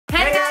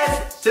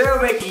Today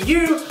we're making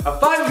you a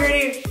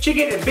 5-ingredient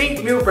chicken and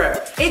beet meal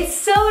prep. It's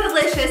so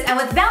delicious, and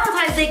with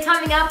Valentine's Day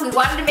coming up, we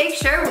wanted to make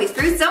sure we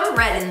threw some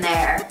red in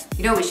there.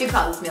 You know what we should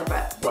call this meal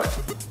prep? What?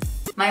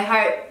 My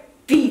heart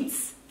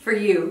beats for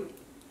you.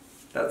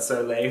 That's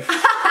so lame.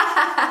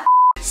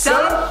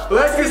 So,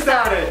 let's get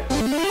started.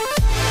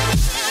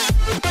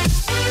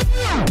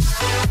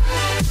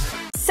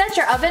 Set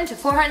your oven to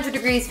 400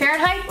 degrees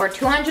Fahrenheit or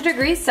 200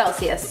 degrees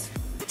Celsius.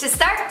 To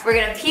start, we're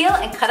gonna peel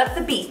and cut up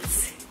the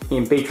beets.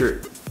 In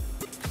beetroot.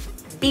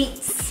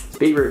 Beets.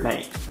 Beetroot,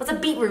 mate. What's a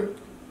beetroot?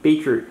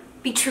 Beetroot.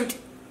 Beetroot.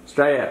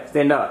 Straight up,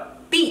 stand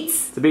up.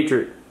 Beets. It's a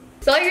beetroot.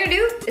 So all you're gonna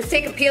do is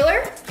take a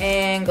peeler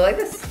and go like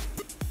this.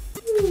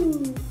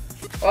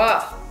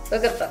 Wow,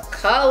 look at the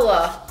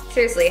color.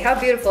 Seriously, how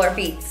beautiful are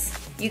beets?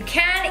 You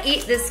can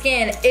eat the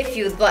skin if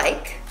you'd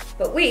like,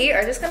 but we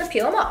are just gonna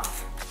peel them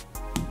off.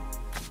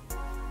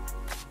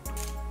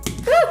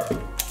 Woo.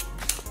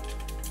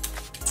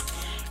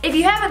 If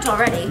you haven't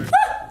already,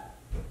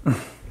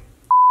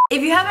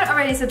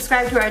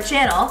 subscribed to our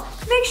channel,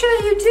 make sure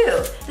that you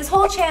do. This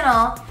whole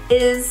channel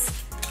is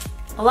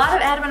a lot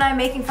of Adam and I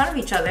making fun of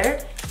each other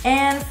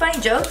and funny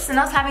jokes and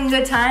us having a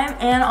good time,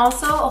 and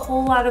also a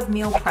whole lot of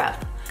meal prep.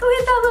 Go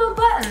hit that little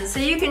button so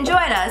you can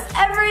join us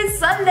every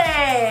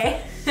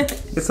Sunday.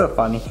 It's so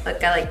funny.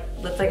 Look, I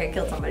look like I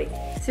killed somebody.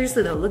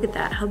 Seriously though, look at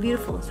that. How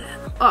beautiful is that?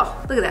 Oh,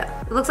 look at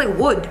that. It looks like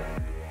wood.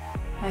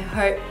 My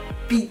heart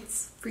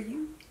beats for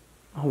you.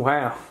 Oh,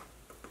 wow.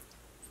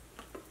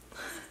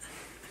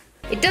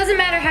 It doesn't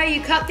matter how you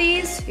cut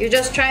these, you're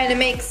just trying to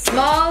make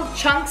small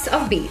chunks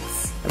of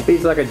beets. A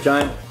beet's like a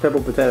giant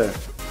purple potato.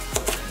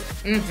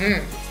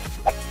 Mm-hmm.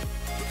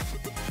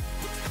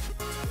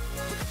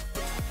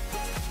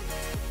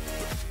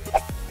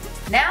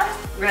 Now,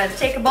 we're gonna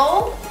take a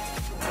bowl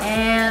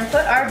and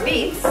put our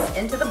beets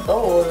into the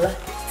bowl.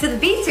 To the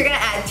beets, you're gonna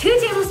add 2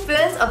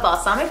 tablespoons of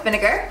balsamic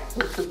vinegar,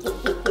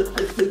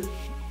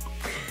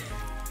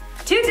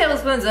 2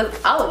 tablespoons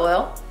of olive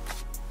oil.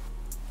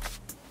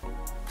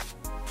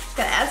 Just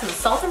gonna add some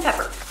salt and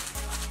pepper.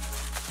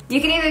 You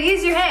can either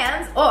use your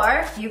hands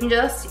or you can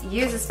just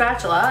use a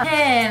spatula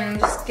and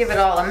just give it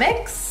all a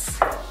mix.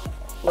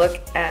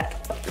 Look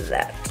at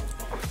that.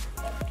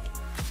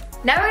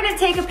 Now we're gonna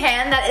take a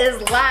pan that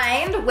is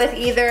lined with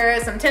either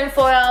some tin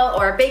foil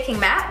or a baking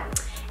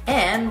mat,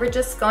 and we're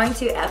just going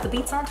to add the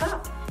beets on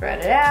top.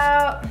 Spread it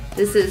out.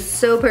 This is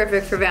so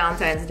perfect for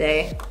Valentine's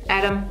Day.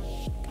 Adam,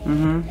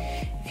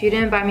 if you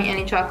didn't buy me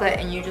any chocolate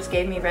and you just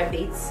gave me red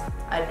beets,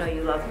 I'd know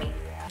you love me.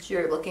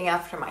 You're looking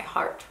after my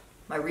heart,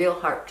 my real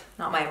heart,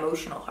 not my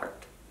emotional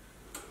heart.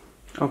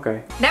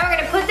 Okay. Now we're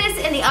gonna put this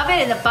in the oven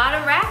in the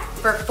bottom rack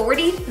for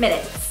 40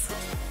 minutes.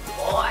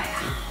 Boy.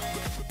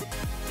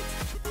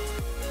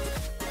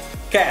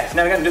 Okay, so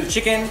now we're gonna do the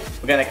chicken.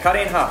 We're gonna cut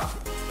it in half.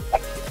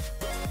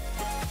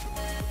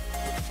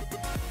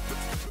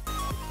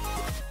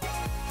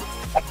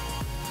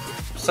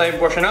 Same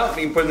portion up,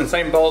 you can put it in the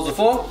same bowl as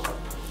before.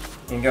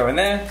 You can go in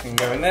there, you can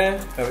go in there.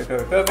 Perfect,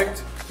 perfect,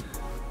 perfect.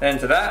 Then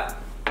to that,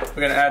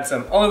 we're gonna add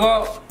some olive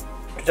oil,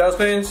 2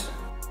 tablespoons.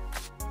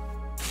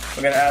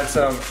 We're gonna add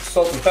some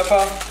salt and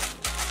pepper.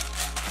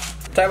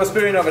 A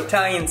tablespoon of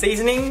Italian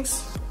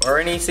seasonings, or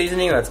any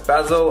seasoning, that's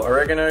basil,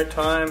 oregano,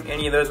 thyme,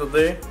 any of those will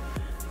do.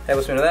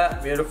 Tablespoon of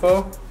that,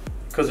 beautiful.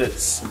 Because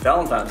it's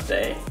Valentine's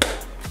Day,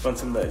 we want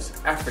some of those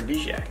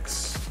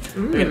aphrodisiacs.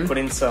 We're gonna put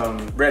in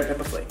some red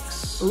pepper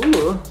flakes.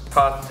 Ooh.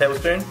 Half a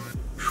tablespoon.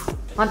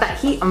 Want that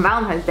heat on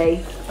Valentine's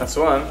Day. That's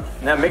the one.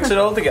 Now mix it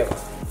all together.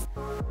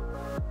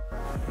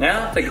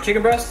 Now take your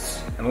chicken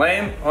breasts and lay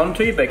them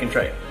onto your baking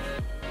tray.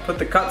 Put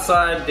the cut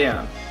side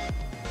down.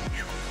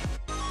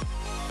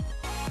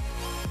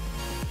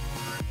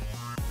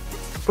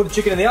 Put the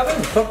chicken in the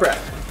oven, top rack.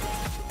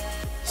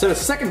 Set a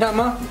second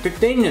timer,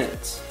 15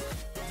 minutes.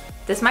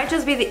 This might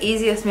just be the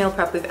easiest meal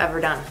prep we've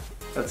ever done.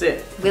 That's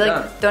it. We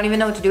done. don't even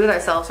know what to do with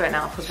ourselves right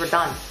now because we're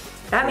done.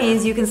 That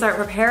means you can start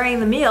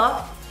preparing the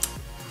meal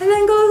and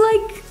then go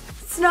like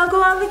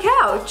snuggle on the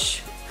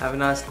couch. Have a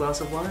nice glass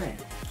of wine.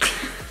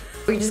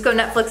 Or you just go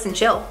Netflix and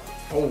chill.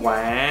 Oh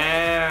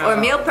wow. Or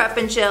meal prep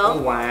and chill.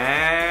 Oh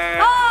wow.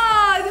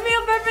 Oh, the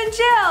meal prep and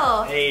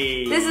chill.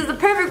 Hey. This is the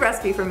perfect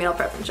recipe for meal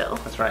prep and chill.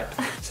 That's right.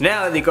 So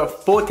now you've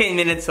got 14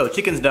 minutes till the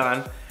chicken's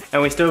done,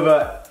 and we still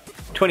got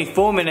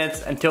 24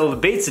 minutes until the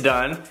beets are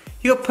done.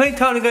 You got plenty of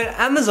time to go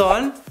to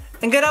Amazon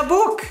and get our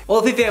book. All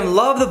of you fam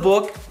love the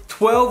book,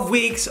 12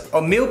 weeks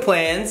of meal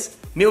plans,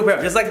 meal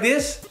prep just like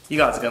this. You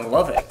guys are gonna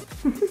love it.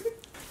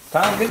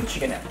 Time to get the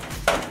chicken out.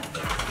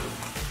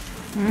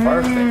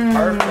 Perfect,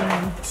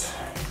 perfect.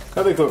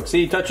 How they cook? See,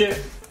 you touch it.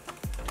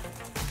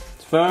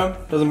 It's firm,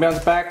 doesn't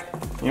bounce back.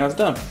 You know it's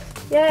done.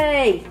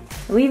 Yay!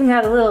 We even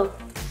got a little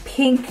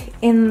pink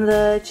in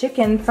the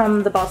chicken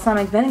from the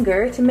balsamic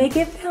vinegar to make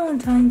it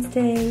Valentine's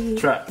Day.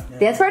 That's right.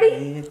 Dance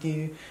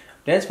party?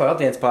 Dance party, I'll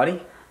dance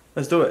party.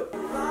 Let's do it.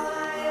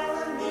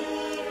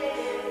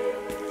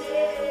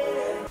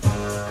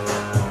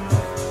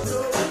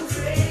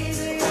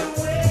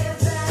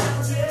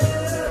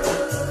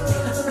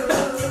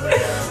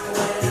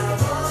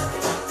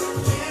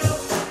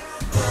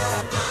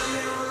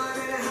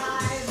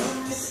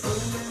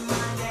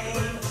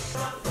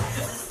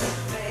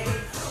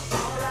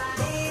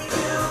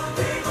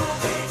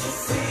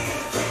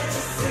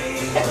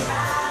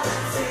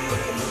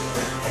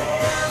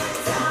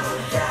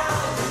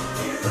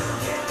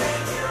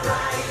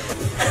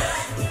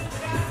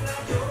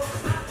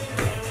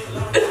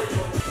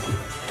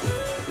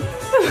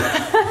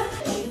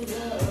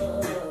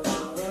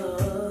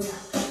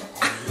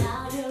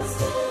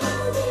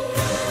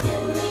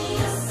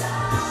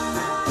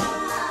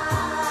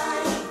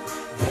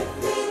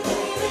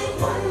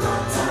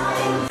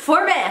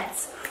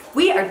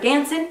 are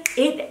dancing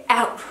it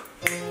out.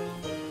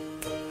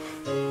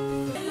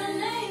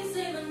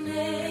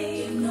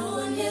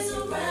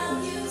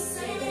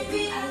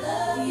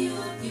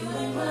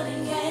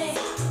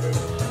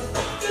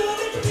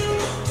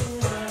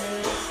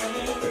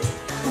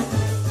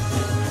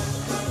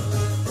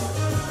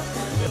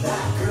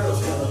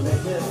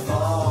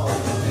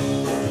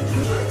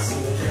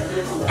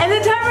 And the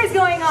timer's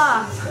going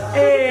off.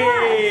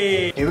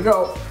 Hey! Here we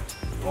go.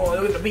 Oh,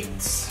 look at the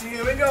beets.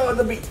 Here we go with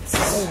the beets.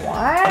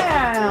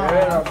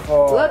 Wow.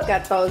 Beautiful. Look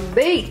at those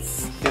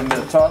beets. Give them a bit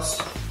of toss.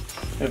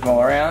 Move them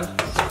all around.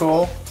 That's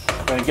cool.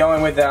 We're going to go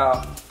in with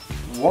our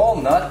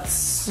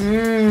walnuts.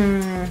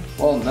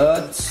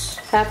 Walnuts.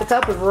 Half a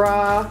cup of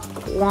raw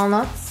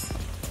walnuts.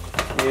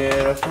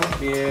 Beautiful,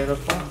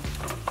 beautiful.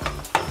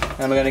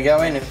 And we're going to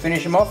go in and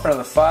finish them off for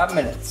another 5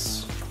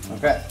 minutes.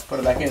 Okay, put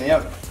it back in the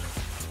oven.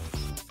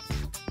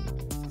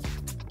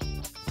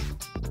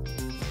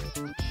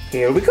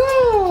 Here we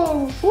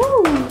go!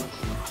 Woo!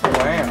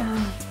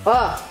 Wow.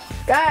 Oh,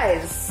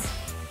 guys,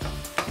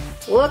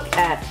 look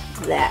at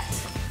that.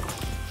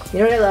 You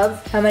know what I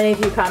love? How many of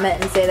you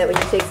comment and say that when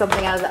you take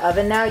something out of the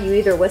oven now, you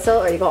either whistle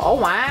or you go,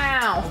 oh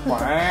wow!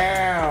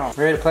 Wow!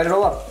 Ready to plate it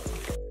all up?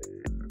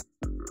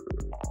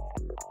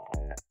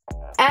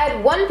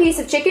 Add 1 piece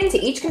of chicken to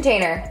each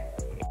container.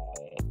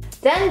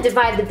 Then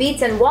divide the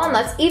beets and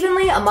walnuts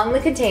evenly among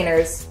the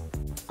containers.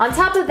 On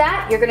top of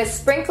that, you're gonna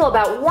sprinkle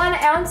about 1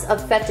 ounce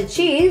of feta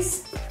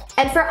cheese.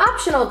 And for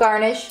optional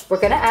garnish, we're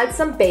gonna add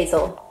some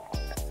basil.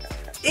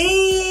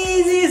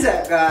 Easy as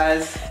that,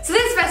 guys. So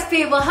this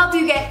recipe will help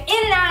you get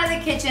in and out of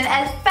the kitchen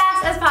as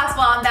fast as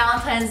possible on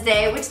Valentine's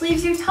Day, which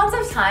leaves you tons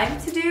of time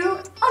to do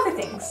other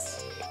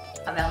things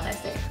on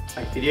Valentine's Day.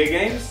 Like video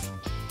games,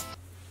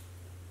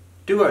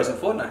 duos in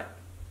Fortnite.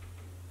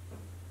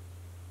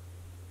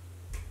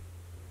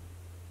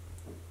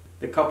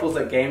 The couples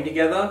that game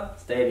together,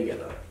 stay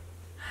together.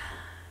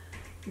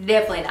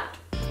 Definitely not.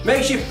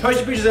 Make sure you post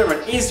your pictures over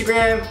on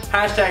Instagram,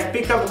 hashtag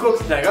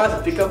BigCoupleCooks. Now guys,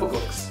 it's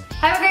BigCoupleCooks.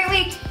 Have a great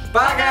week.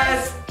 Bye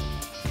guys.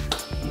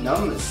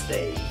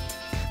 Namaste.